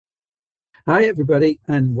Hi, everybody,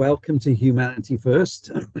 and welcome to Humanity First.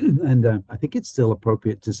 And I think it's still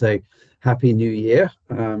appropriate to say Happy New Year.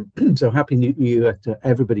 So, Happy New Year to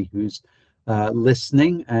everybody who's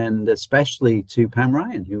listening, and especially to Pam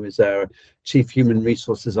Ryan, who is our Chief Human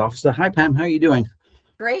Resources Officer. Hi, Pam. How are you doing?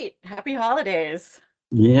 Great. Happy holidays.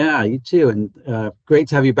 Yeah, you too, and great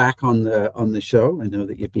to have you back on the show. I know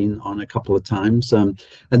that you've been on a couple of times, and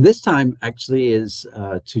this time actually is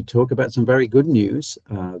to talk about some very good news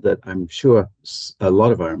that I'm sure a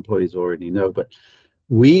lot of our employees already know. But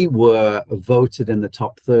we were voted in the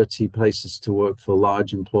top 30 places to work for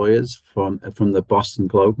large employers from the Boston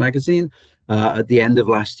Globe magazine at the end of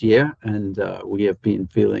last year, and we have been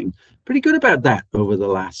feeling pretty good about that over the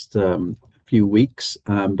last few weeks.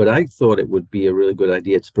 But I thought it would be a really good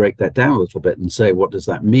idea to break that down a little bit and say, what does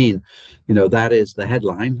that mean? You know, that is the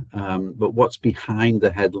headline, but what's behind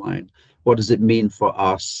the headline? What does it mean for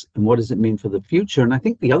us, and what does it mean for the future? And I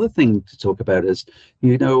think the other thing to talk about is,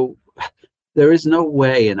 you know, there is no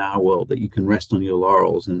way in our world that you can rest on your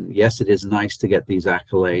laurels. And yes, it is nice to get these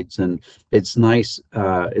accolades, and it's nice.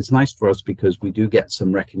 It's nice for us because we do get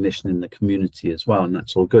some recognition in the community as well, and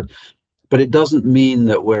that's all good. But it doesn't mean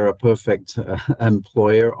that we're a perfect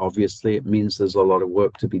employer. Obviously, it means there's a lot of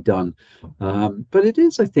work to be done. But it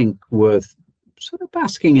is, I think, worth sort of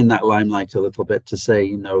basking in that limelight a little bit to say,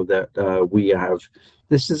 you know, that we have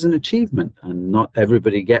this is an achievement, and not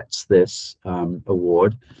everybody gets this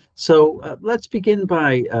award. So let's begin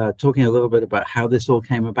by talking a little bit about how this all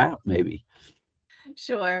came about, maybe.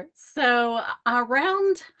 Sure. So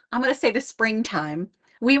around, I'm going to say the springtime,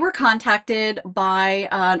 we were contacted by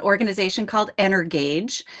an organization called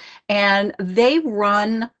Energage, and they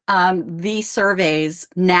run these surveys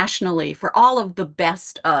nationally for all of the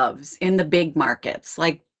best ofs in the big markets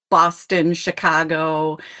like Boston,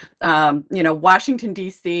 Chicago, Washington,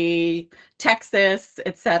 D.C., Texas,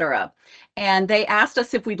 etc. And they asked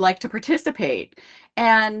us if we'd like to participate.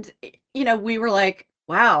 And, we were like,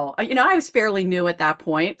 wow. I was fairly new at that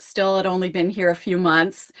point. Still had only been here a few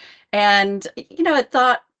months. And, I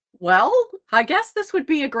thought, well, I guess this would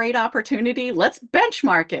be a great opportunity. Let's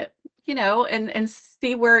benchmark it, and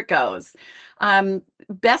see where it goes.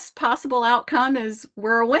 Best possible outcome is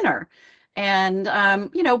we're a winner. And,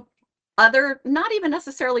 other, not even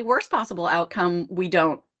necessarily worst possible outcome, we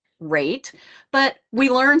don't rate, but we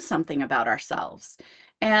learn something about ourselves.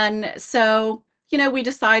 And so, we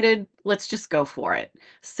decided let's just go for it.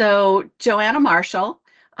 So Joanna Marshall,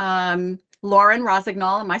 Lauren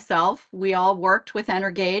Rosignol, and myself, we all worked with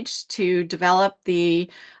Energage to develop the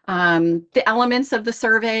elements of the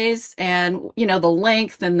surveys and the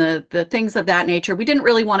length and the things of that nature. We didn't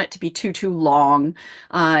really want it to be too long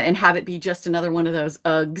and have it be just another one of those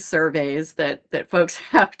UGG surveys that folks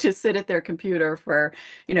have to sit at their computer for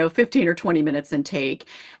 15 or 20 minutes and take.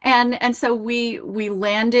 And so we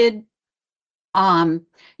landed a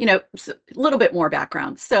little bit more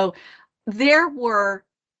background. So there were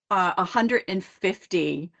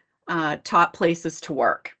 150 top places to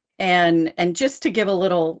work. And just to give a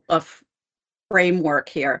little of framework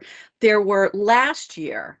here, there were last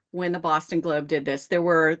year when the Boston Globe did this, there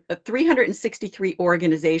were 363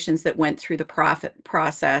 organizations that went through the profit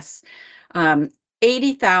process.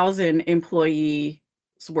 80,000 employees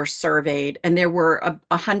were surveyed, and there were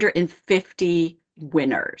 150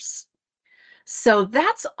 winners. So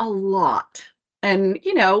that's a lot. And,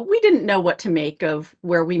 we didn't know what to make of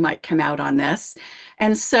where we might come out on this.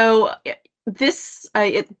 And so this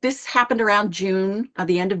happened around June,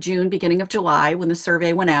 the end of June, beginning of July, when the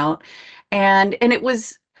survey went out. And it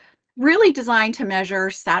was really designed to measure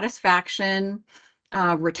satisfaction,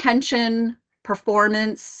 retention,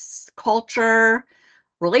 performance, culture,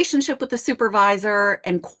 relationship with the supervisor,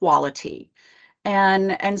 and quality.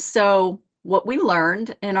 And so what we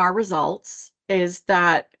learned in our results is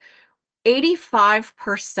that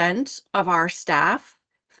 85% of our staff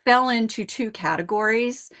fell into two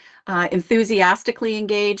categories, enthusiastically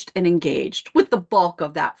engaged and engaged, with the bulk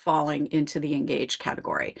of that falling into the engaged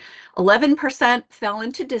category. 11% fell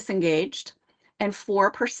into disengaged, and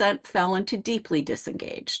 4% fell into deeply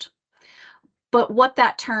disengaged. But what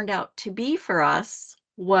that turned out to be for us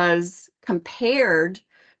was, compared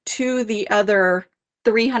to the other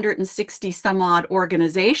 360 some odd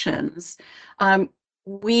organizations,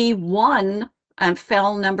 we won and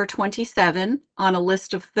fell number 27 on a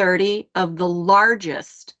list of 30 of the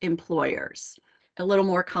largest employers. A little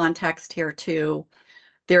more context here too.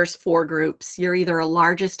 There's four groups. You're either a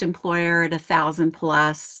largest employer at 1,000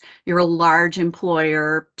 plus, you're a large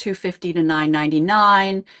employer, 250 to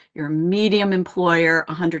 999, you're a medium employer,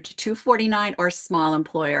 100 to 249, or a small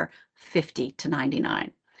employer, 50 to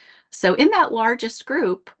 99. So in that largest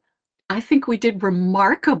group, I think we did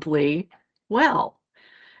remarkably well.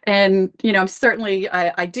 And, you know, certainly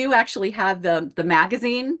I do actually have the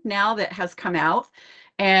magazine now that has come out,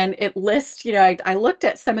 and it lists, you know, I looked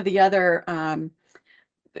at some of the other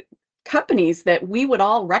companies that we would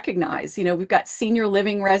all recognize. You know, we've got senior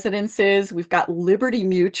living residences, we've got Liberty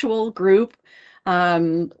Mutual Group,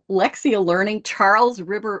 Lexia Learning, Charles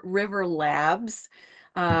River Labs,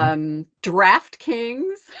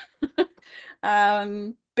 DraftKings,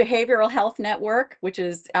 Behavioral Health Network, which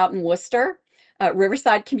is out in Worcester,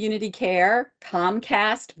 Riverside Community Care,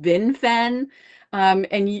 Comcast, VinFen,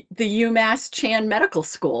 and the UMass Chan Medical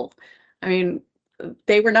School. I mean,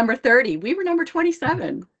 they were number 30. We were number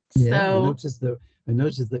 27. Yeah, So I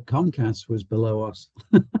noticed that Comcast was below us.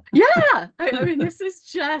 yeah, I mean, this is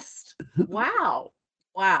just wow,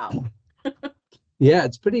 wow. Yeah,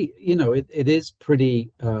 it's pretty, you know, it is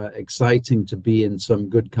pretty exciting to be in some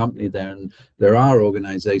good company there. And there are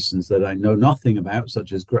organizations that I know nothing about,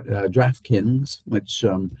 such as DraftKings, which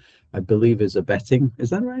I believe is a betting. Is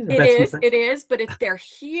that right? A betting thing? It is, but they're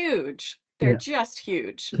huge. They're Yeah. just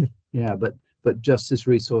huge. Yeah, but Justice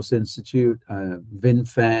Resource Institute,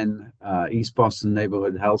 VinFen, East Boston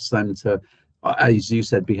Neighborhood Health Center, as you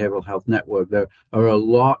said, Behavioral Health Network. There are a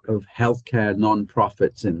lot of healthcare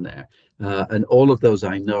nonprofits in there. And all of those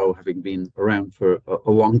I know, having been around for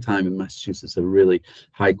a long time in Massachusetts, are really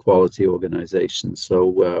high quality organizations.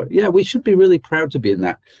 So yeah, we should be really proud to be in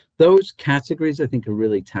that. Those categories, I think, are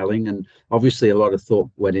really telling. And obviously a lot of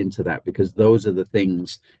thought went into that, because those are the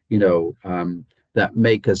things, you know, that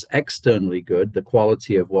make us externally good, the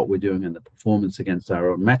quality of what we're doing and the performance against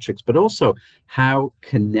our own metrics, but also how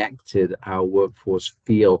connected our workforce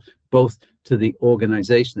feel, both to the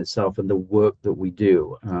organization itself and the work that we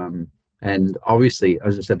do. And obviously,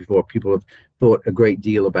 as I said before, people have thought a great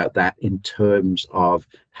deal about that in terms of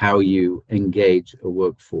how you engage a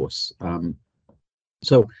workforce.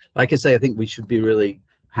 So, like I say, I think we should be really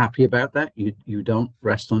happy about that. You don't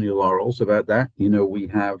rest on your laurels about that. You know, we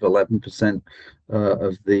have 11%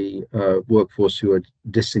 of the workforce who are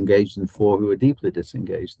disengaged and 4 who are deeply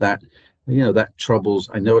disengaged. That, you know, that troubles.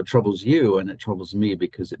 I know it troubles you, and it troubles me,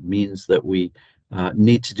 because it means that we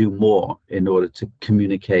need to do more in order to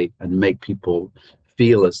communicate and make people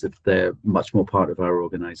feel as if they're much more part of our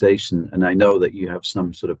organization. And I know that you have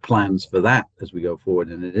some sort of plans for that as we go forward.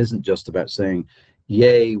 And it isn't just about saying,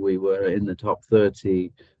 yay, we were in the top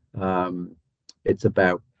 30. It's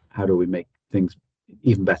about how do we make things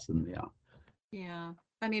even better than they are. Yeah.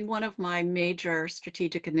 I mean, one of my major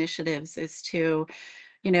strategic initiatives is to,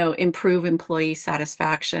 you know, improve employee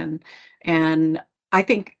satisfaction. And I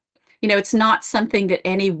think, you know, it's not something that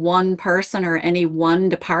any one person or any one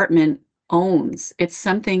department owns. It's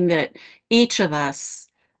something that each of us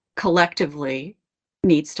collectively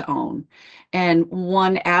needs to own. And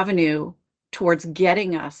one avenue towards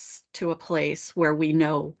getting us to a place where we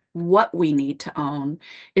know what we need to own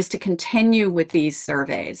is to continue with these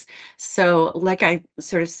surveys. So, like I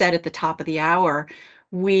sort of said at the top of the hour,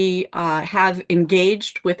 we have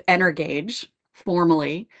engaged with Energage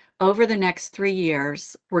formally. Over the next 3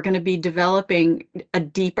 years, we're going to be developing a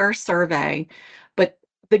deeper survey. But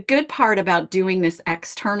the good part about doing this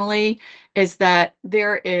externally is that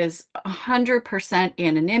there is 100%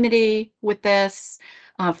 anonymity with this.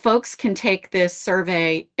 Folks can take this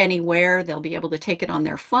survey anywhere. They'll be able to take it on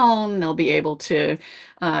their phone. They'll be able to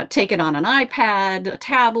take it on an iPad, a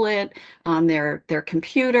tablet, on their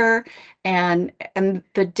computer, and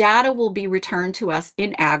the data will be returned to us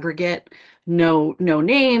in aggregate. No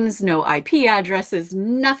names, no IP addresses,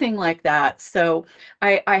 nothing like that. So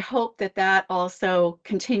I hope that also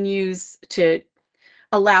continues to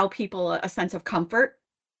allow people a sense of comfort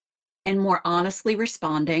and more honestly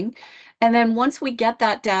responding. And then once we get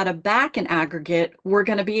that data back in aggregate, we're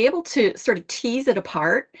going to be able to sort of tease it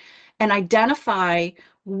apart and identify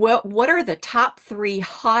what are the top 3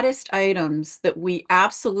 hottest items that we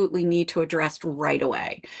absolutely need to address right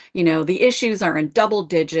away. You know, the issues are in double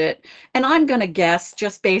digit, and I'm going to guess,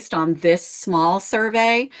 just based on this small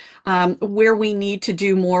survey, where we need to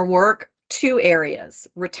do more work: 2 areas: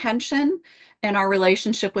 retention and our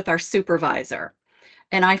relationship with our supervisor.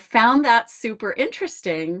 And I found that super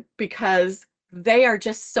interesting because they are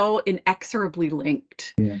just so inexorably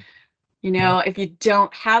linked. Yeah. You know, if you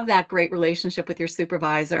don't have that great relationship with your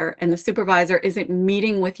supervisor, and the supervisor isn't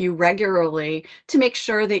meeting with you regularly to make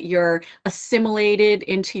sure that you're assimilated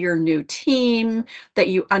into your new team, that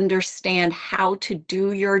you understand how to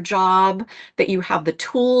do your job, that you have the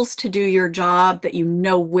tools to do your job, that you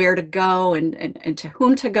know where to go and to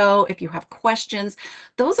whom to go if you have questions,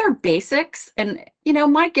 those are basics. And, you know,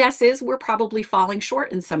 my guess is we're probably falling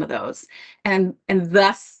short in some of those. And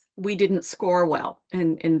thus, we didn't score well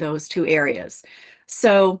in those two areas.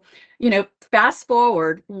 So, fast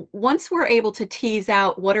forward, once we're able to tease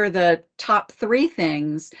out what are the top three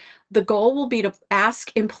things, the goal will be to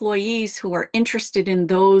ask employees who are interested in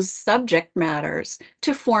those subject matters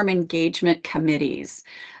to form engagement committees.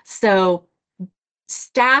 So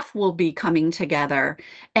staff will be coming together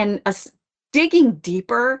and digging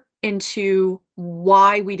deeper into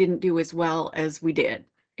why we didn't do as well as we did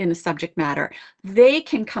in the subject matter. They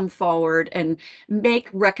can come forward and make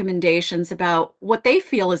recommendations about what they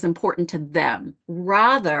feel is important to them,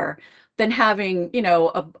 rather than having,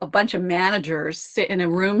 a bunch of managers sit in a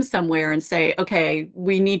room somewhere and say, okay,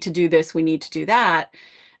 we need to do this, we need to do that.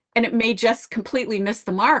 And it may just completely miss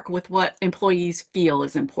the mark with what employees feel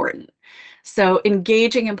is important. So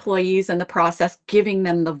engaging employees in the process, giving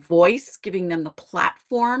them the voice, giving them the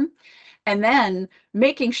platform, and then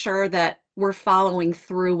making sure that we're following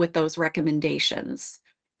through with those recommendations.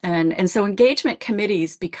 And so engagement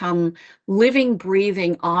committees become living,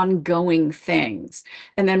 breathing, ongoing things.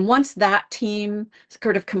 And then once that team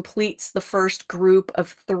sort of completes the first group of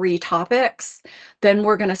 3 topics, then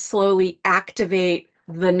we're going to slowly activate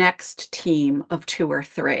the next team of 2 or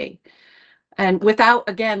 3. And without,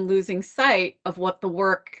 again, losing sight of what the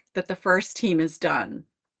work that the first team has done.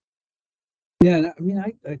 Yeah, I mean,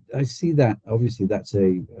 I see that. Obviously, that's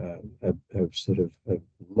a sort of a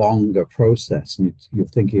longer process, and you're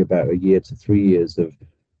thinking about a year to 3 years of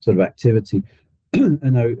sort of activity.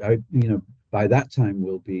 And by that time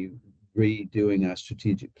we'll be redoing our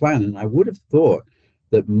strategic plan. And I would have thought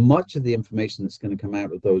that much of the information that's going to come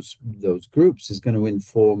out of those groups is going to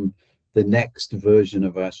inform the next version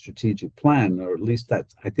of our strategic plan, or at least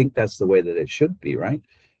I think that's the way that it should be, right?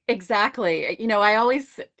 Exactly. I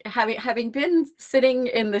always, having been sitting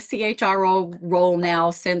in the CHRO role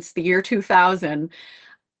now since the year 2000,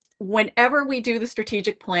 whenever we do the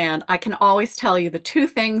strategic plan, I can always tell you the 2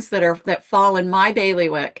 things that fall in my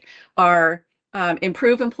bailiwick are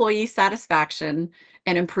improve employee satisfaction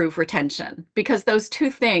and improve retention, because those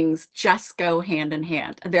 2 things just go hand in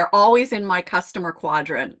hand. They're always in my customer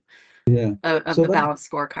quadrant of So the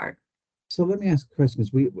balanced scorecard. So let me ask a question,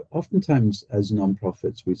 because we oftentimes, as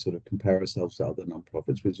nonprofits, we sort of compare ourselves to other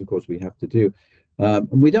nonprofits, which of course we have to do. And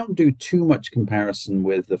we don't do too much comparison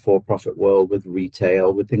with the for-profit world, with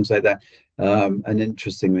retail, with things like that. And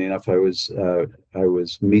interestingly enough, I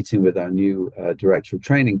was meeting with our new director of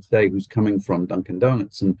training today, who's coming from Dunkin'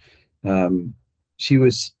 Donuts, and she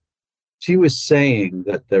was saying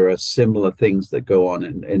that there are similar things that go on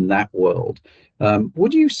in that world.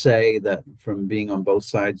 Would you say that, from being on both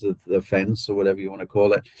sides of the fence, or whatever you want to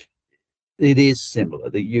call it, it is similar,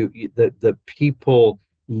 that the people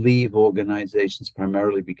leave organizations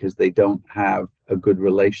primarily because they don't have a good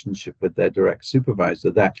relationship with their direct supervisor,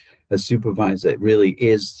 that a supervisor really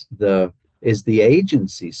is the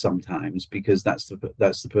agency sometimes, because that's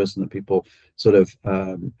the person that people sort of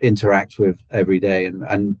interact with every day,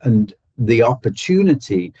 and the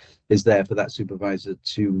opportunity is there for that supervisor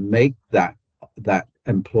to make that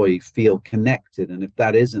employee feel connected. And if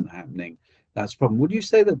that isn't happening, that's a problem. Would you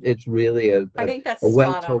say that it's really I think that's a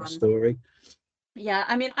well-told spot on. story? Yeah,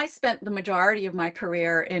 I mean, I spent the majority of my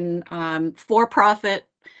career in for-profit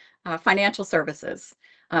financial services,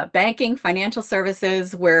 banking, financial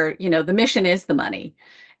services, where, the mission is the money.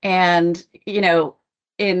 And,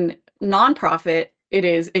 in nonprofit,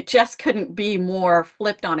 it just couldn't be more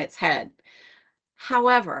flipped on its head.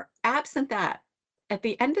 However, absent that, at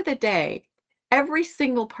the end of the day, every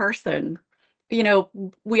single person,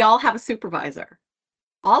 we all have a supervisor,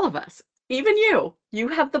 all of us, even you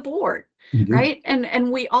have the board, right? And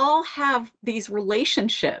we all have these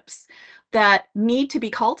relationships that need to be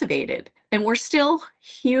cultivated, and we're still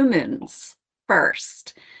humans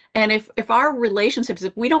first. And if our relationships,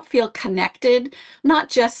 if we don't feel connected, not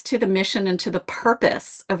just to the mission and to the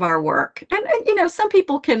purpose of our work, and some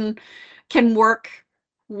people can work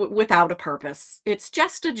without a purpose. It's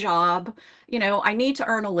just a job. I need to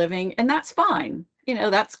earn a living, and that's fine.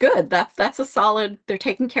 That's good. That's a solid, they're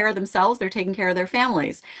taking care of themselves, they're taking care of their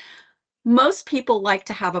families. Most people like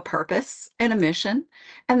to have a purpose and a mission,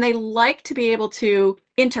 and they like to be able to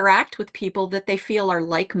interact with people that they feel are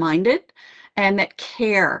like-minded and that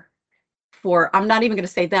care for, I'm not even going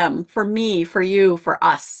to say them, for me, for you, for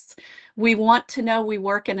us. We want to know we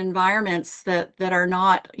work in environments that are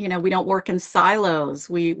not, we don't work in silos.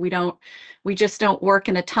 We just don't work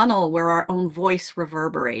in a tunnel where our own voice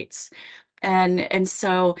reverberates. And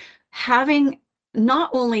so having not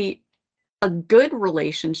only a good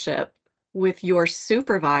relationship with your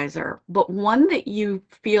supervisor, but one that you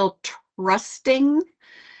feel trusting,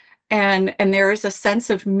 and there is a sense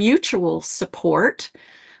of mutual support,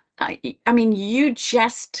 I mean, you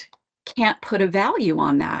just can't put a value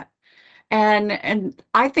on that. And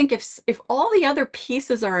I think if all the other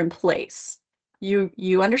pieces are in place,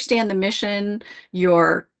 you understand the mission,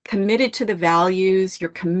 you're committed to the values, you're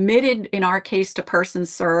committed, in our case, to persons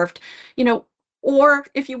served, you know, or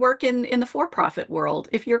if you work in the for-profit world,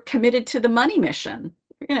 if you're committed to the money mission,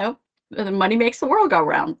 you know, the money makes the world go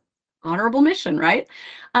round. Honorable mission, right?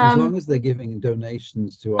 As long Um, as they're giving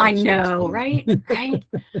donations to I us, that's know, fine. right? Right?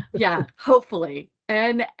 Yeah, hopefully.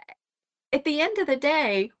 And at the end of the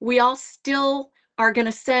day, we all still are going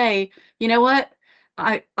to say, you know what?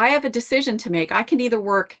 I have a decision to make. I can either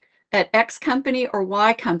work at X company or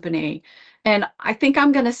Y company. And I think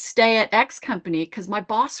I'm going to stay at X company because my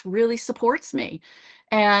boss really supports me.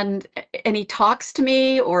 And he talks to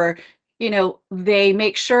me, or you know, they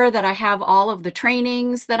make sure that I have all of the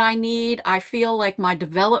trainings that I need. I feel like my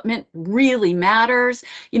development really matters.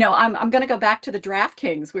 You know, I'm going to go back to the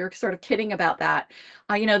DraftKings. We were sort of kidding about that.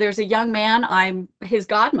 You know, there's a young man, I'm his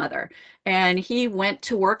godmother, and he went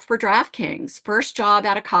to work for DraftKings, first job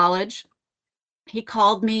out of college. He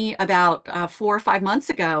called me about 4 or 5 months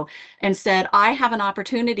ago and said, I have an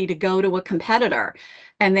opportunity to go to a competitor.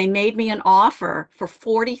 And they made me an offer for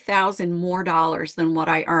 40,000 more dollars than what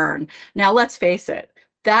I earn. Now, let's face it,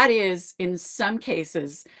 that is in some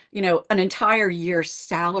cases, you know, an entire year's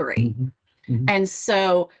salary. Mhm, mhm. And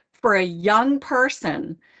so for a young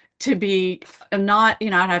person to be not,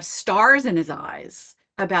 you know, have stars in his eyes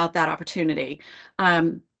about that opportunity,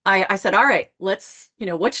 I said, all right, let's, you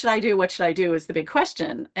know, what should I do? What should I do is the big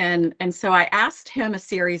question. And so I asked him a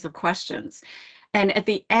series of questions. And at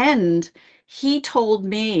the end, he told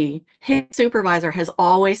me his supervisor has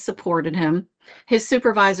always supported him. His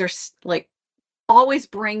supervisor like always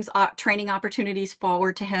brings training opportunities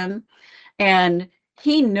forward to him, and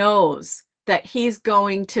he knows that he's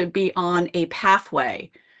going to be on a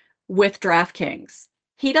pathway with DraftKings.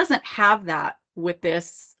 He doesn't have that with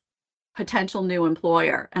this potential new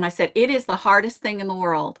employer. And I said, it is the hardest thing in the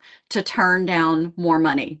world to turn down more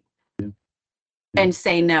money Yeah. and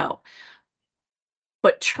say no.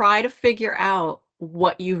 But try to figure out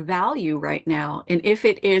what you value right now. And if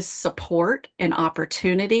it is support and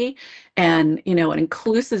opportunity and, you know, an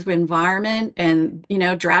inclusive environment, and, you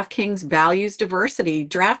know, DraftKings values diversity.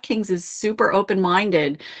 DraftKings is super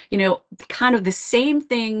open-minded, you know, kind of the same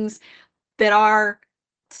things that our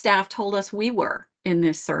staff told us we were in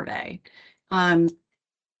this survey. Um,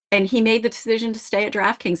 and he made the decision to stay at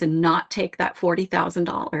DraftKings and not take that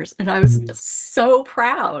 $40,000. And I was Mhm. so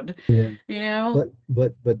proud, Yeah. you know?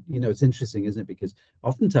 But you know, it's interesting, isn't it? Because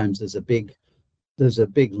oftentimes there's a big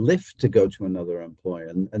lift to go to another employer,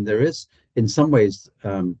 and there is, in some ways,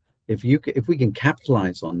 if we can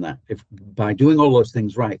capitalize on that, if by doing all those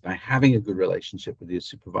things right, by having a good relationship with your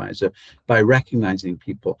supervisor, by recognizing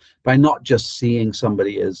people, by not just seeing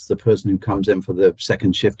somebody as the person who comes in for the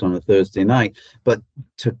second shift on a Thursday night, but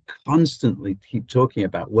to constantly keep talking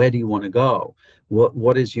about, where do you want to go,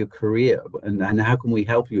 what is your career, and how can we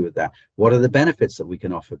help you with that, what are the benefits that we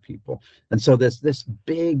can offer people. And so there's this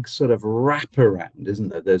big sort of wraparound, isn't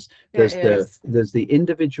there? There's There there's the is. there's the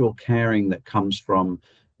individual caring that comes from,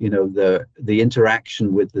 you know, the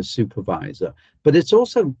interaction with the supervisor, but it's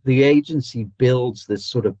also the agency builds this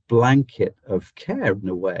sort of blanket of care, in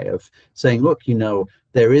a way of saying, look, you know,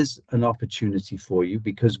 there is an opportunity for you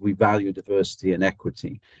because we value diversity and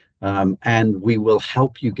equity, and we will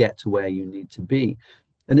help you get to where you need to be.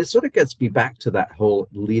 And it sort of gets me back to that whole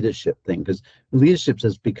leadership thing, because leadership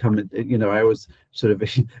has become, you know, I always sort of,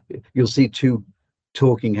 you'll see two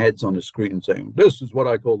talking heads on a screen saying, this is what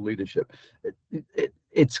I call leadership.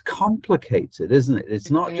 It's complicated, isn't it? It's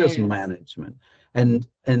It not just is. management.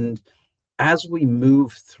 And as we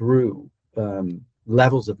move through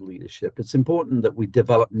levels of leadership, it's important that we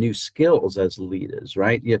develop new skills as leaders,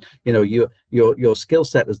 right? You know, your skill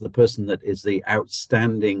set as the person that is the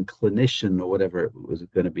outstanding clinician, or whatever it was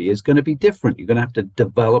going to be, is going to be different. You're going to have to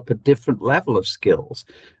develop a different level of skills,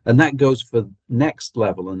 and that goes for next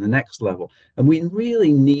level and the next level. And we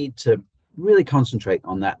really need to really concentrate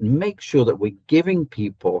on that and make sure that we're giving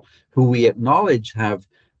people who we acknowledge have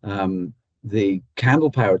the candle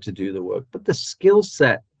power to do the work, but the skill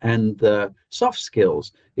set and the soft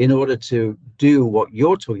skills in order to do what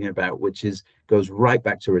you're talking about, which is goes right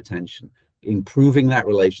back to retention, improving that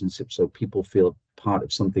relationship so people feel part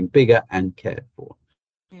of something bigger and cared for.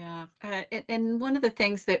 Yeah. And one of the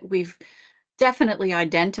things that we've definitely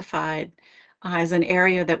identified as an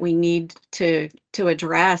area that we need to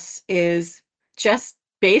address is just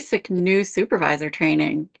basic new supervisor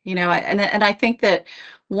training. And I think that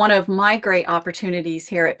one of my great opportunities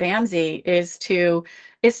here at BAMSI is to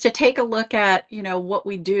take a look at, what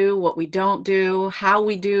we do, what we don't do, how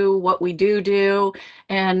we do what we do,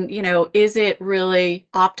 and, is it really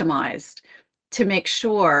optimized to make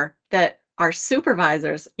sure that our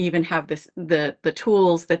supervisors even have the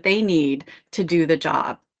tools that they need to do the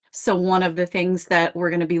job. So one of the things that we're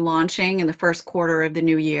going to be launching in the first quarter of the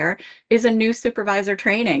new year is a new supervisor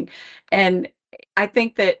training. And I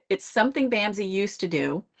think that it's something BAMSI used to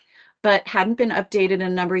do, but hadn't been updated in a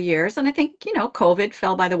number of years. And I think, COVID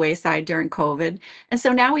fell by the wayside during COVID. And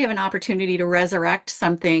so now we have an opportunity to resurrect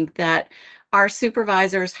something that our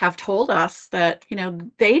supervisors have told us that,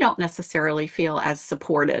 they don't necessarily feel as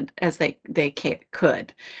supported as they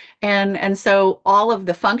could. And so all of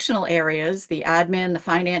the functional areas, the admin, the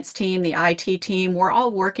finance team, the IT team, we're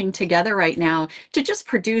all working together right now to just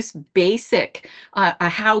produce basic a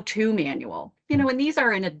how-to manual. And these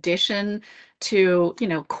are in addition to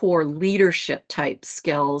core leadership type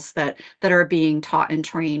skills that are being taught and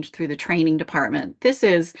trained through the training department. This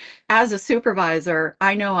is, as a supervisor,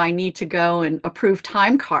 I know I need to go and approve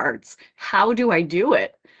time cards. How do I do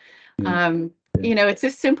it? It's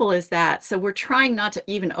as simple as that. So we're trying not to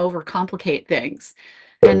even overcomplicate things.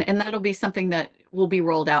 And that'll be something that will be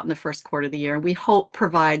rolled out in the first quarter of the year. We hope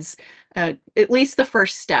provides at least the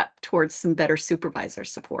first step towards some better supervisor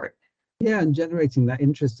support. Yeah, and generating that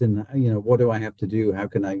interest in, what do I have to do? How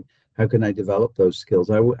can I develop those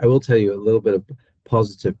skills? I will tell you a little bit of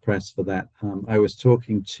positive press for that. I was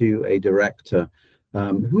talking to a director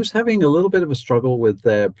who's having a little bit of a struggle with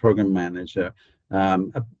their program manager,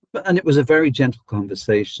 and it was a very gentle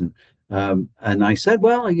conversation. And I said,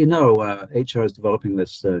 well, HR is developing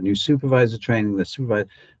this new supervisor training,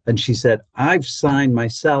 and she said, I've signed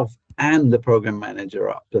myself and the program manager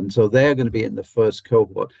up, and so they're going to be in the first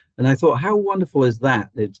cohort. And I thought, how wonderful is that?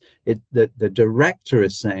 The director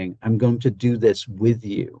is saying, I'm going to do this with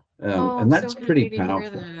you, and that's so pretty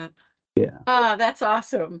powerful. Yeah. Oh, that's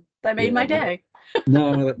awesome. That made my day.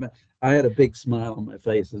 No, I had a big smile on my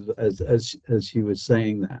face as she was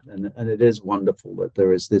saying that, and it is wonderful that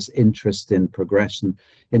there is this interest in progression,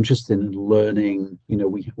 interest in learning.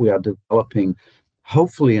 We are developing,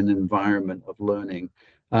 hopefully, an environment of learning.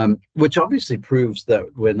 Which obviously proves that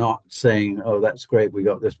we're not saying, oh, that's great, we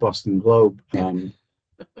got this Boston Globe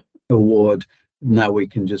award, now we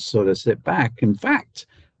can just sort of sit back. In fact,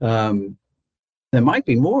 there might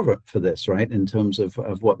be more of it for this, right, in terms of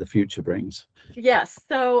what the future brings. Yes.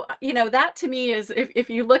 So, that to me is, if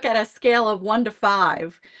you look at a scale of 1 to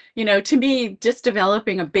 5, to me, just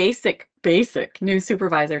developing a basic new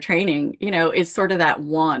supervisor training, is sort of that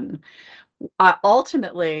 1.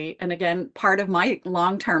 Ultimately, and again, part of my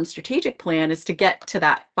long-term strategic plan is to get to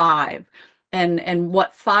that 5. And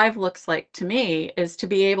what 5 looks like to me is to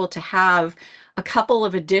be able to have a couple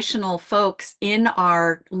of additional folks in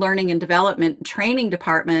our learning and development training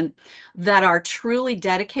department that are truly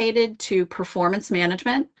dedicated to performance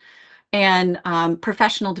management and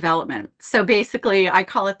professional development. So basically, I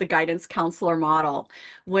call it the guidance counselor model,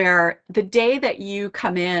 where the day that you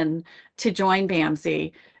come in to join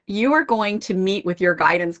BAMSI, you are going to meet with your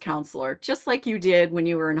guidance counselor, just like you did when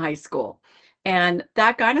you were in high school. And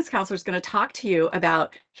that guidance counselor is going to talk to you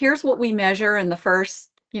about, here's what we measure in the first,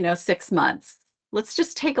 6 months. Let's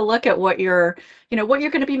just take a look at what you're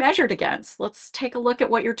going to be measured against. Let's take a look at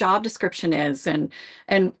what your job description is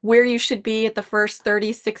and where you should be at the first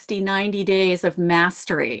 30, 60, 90 days of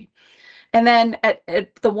mastery. And then at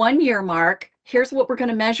the 1-year mark, here's what we're going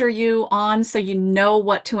to measure you on so you know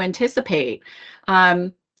what to anticipate.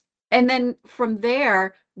 And then from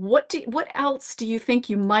there, what else do you think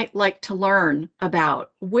you might like to learn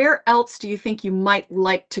about? Where else do you think you might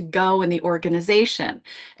like to go in the organization?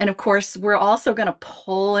 And of course, we're also going to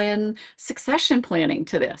pull in succession planning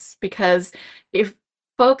to this, because if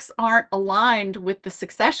folks aren't aligned with the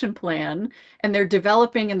succession plan and they're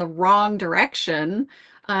developing in the wrong direction,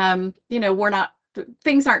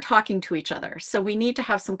 things aren't talking to each other. So we need to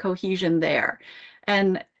have some cohesion there.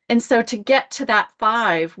 And so to get to that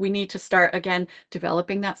 5, we need to start, again,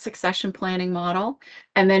 developing that succession planning model,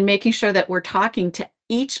 and then making sure that we're talking to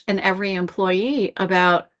each and every employee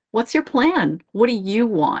about, what's your plan? What do you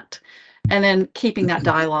want? And then keeping that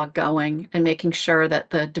dialogue going and making sure that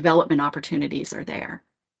the development opportunities are there.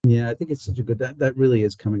 Yeah, I think it's such a good, that really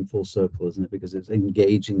is coming full circle, isn't it? Because it's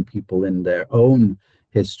engaging people in their own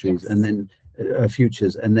histories, yes, and then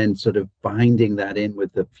futures, and then sort of binding that in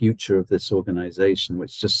with the future of this organization,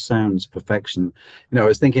 which just sounds perfection. I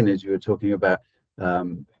was thinking, as you were talking about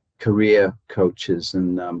career coaches.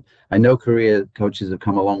 And I know career coaches have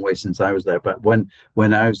come a long way since I was there, but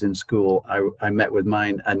when I was in school, I met with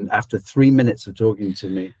mine, and after 3 minutes of talking to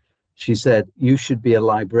me, she said, "You should be a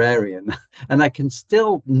librarian." And I can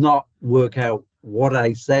still not work out what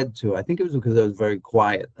I said to her. I think it was because I was very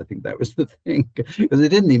quiet. I think that was the thing, because I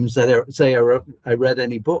didn't even say I read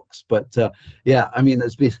any books. But yeah, I mean,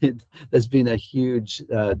 there's been a huge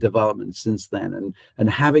development since then, and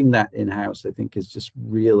having that in house, I think, is just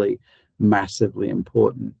really massively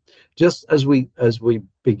important. Just as we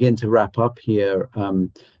begin to wrap up here.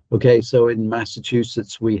 Okay, so in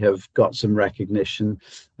Massachusetts, we have got some recognition.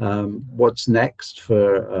 What's next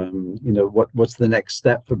for, what's the next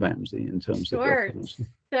step for BAMSI in terms of recognition?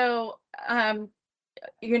 So,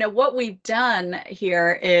 what we've done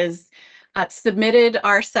here is submitted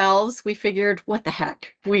ourselves. We figured, what the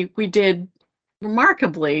heck? We did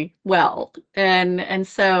remarkably well, and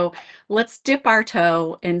so let's dip our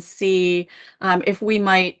toe and see if we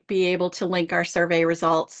might be able to link our survey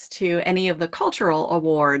results to any of the cultural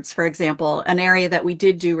awards, for example, an area that we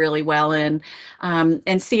did do really well in,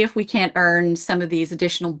 and see if we can't earn some of these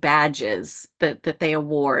additional badges that they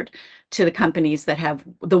award to the companies that have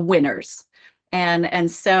the winners. And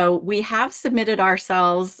so we have submitted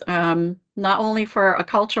ourselves not only for a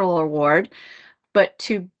cultural award, but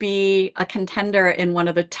to be a contender in one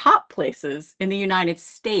of the top places in the United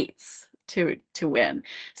States to win.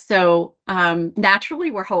 So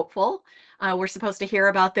naturally, we're hopeful. We're supposed to hear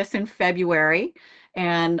about this in February,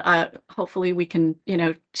 and hopefully we can,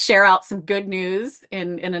 share out some good news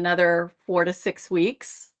in another 4 to 6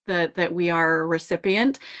 weeks that we are a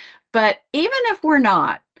recipient. But even if we're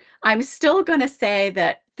not, I'm still going to say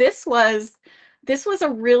that this was a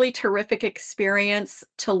really terrific experience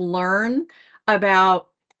to learn about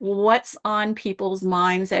what's on people's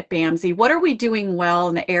minds at BAMSI. What are we doing well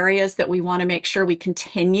in the areas that we want to make sure we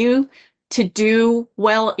continue to do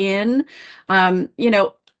well in?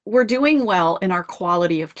 We're doing well in our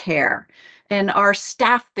quality of care, and our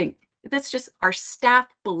staff our staff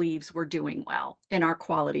believes we're doing well in our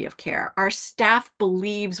quality of care. Our staff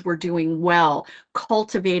believes we're doing well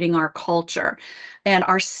cultivating our culture, and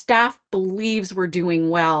our staff believes we're doing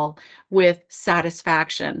well with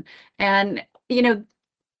satisfaction. And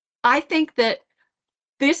I think that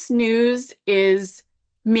this news is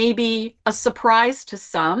maybe a surprise to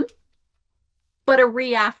some, but a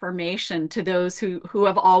reaffirmation to those who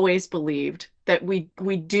have always believed that we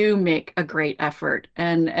do make a great effort,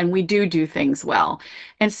 and we do things well.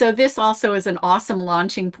 And so this also is an awesome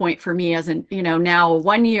launching point for me as now a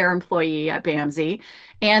 1-year employee at BAMSI,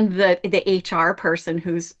 and the HR person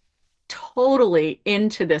who's totally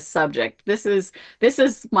into this subject. This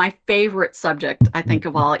is my favorite subject, I think,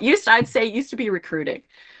 of all. I'd say it used to be recruiting,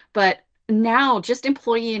 but now just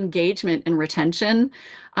employee engagement and retention,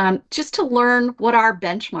 just to learn what our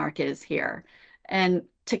benchmark is here, and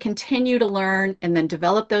to continue to learn and then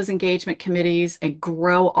develop those engagement committees and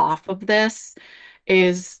grow off of this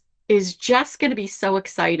is just going to be so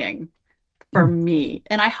exciting for me.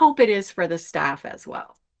 And I hope it is for the staff as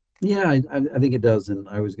well. Yeah, I think it does. And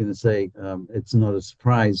I was going to say, it's not a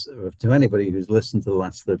surprise to anybody who's listened to the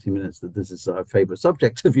last 30 minutes that this is a favorite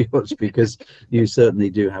subject of yours, because you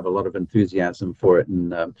certainly do have a lot of enthusiasm for it.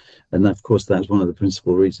 And of course, that's one of the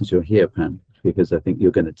principal reasons you're here, Pam, because I think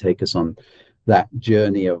you're going to take us on that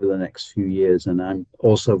journey over the next few years. And I'm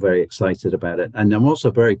also very excited about it. And I'm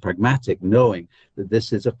also very pragmatic, knowing that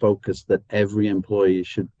this is a focus that every employer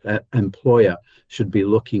should be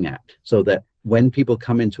looking at, so that when people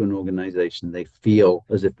come into an organization, they feel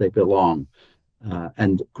as if they belong,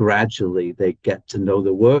 and gradually they get to know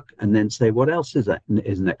the work and then say, what else is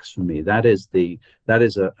next for me? That is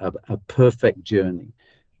a perfect journey.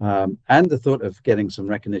 And the thought of getting some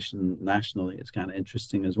recognition nationally is kind of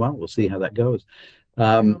interesting as well. We'll see how that goes.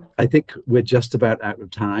 I think we're just about out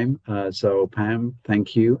of time. So Pam,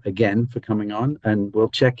 thank you again for coming on, and we'll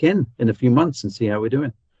check in a few months and see how we're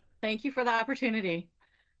doing. Thank you for the opportunity.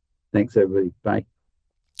 Thanks, everybody. Bye.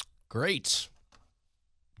 Great.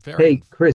 Hey, Chris.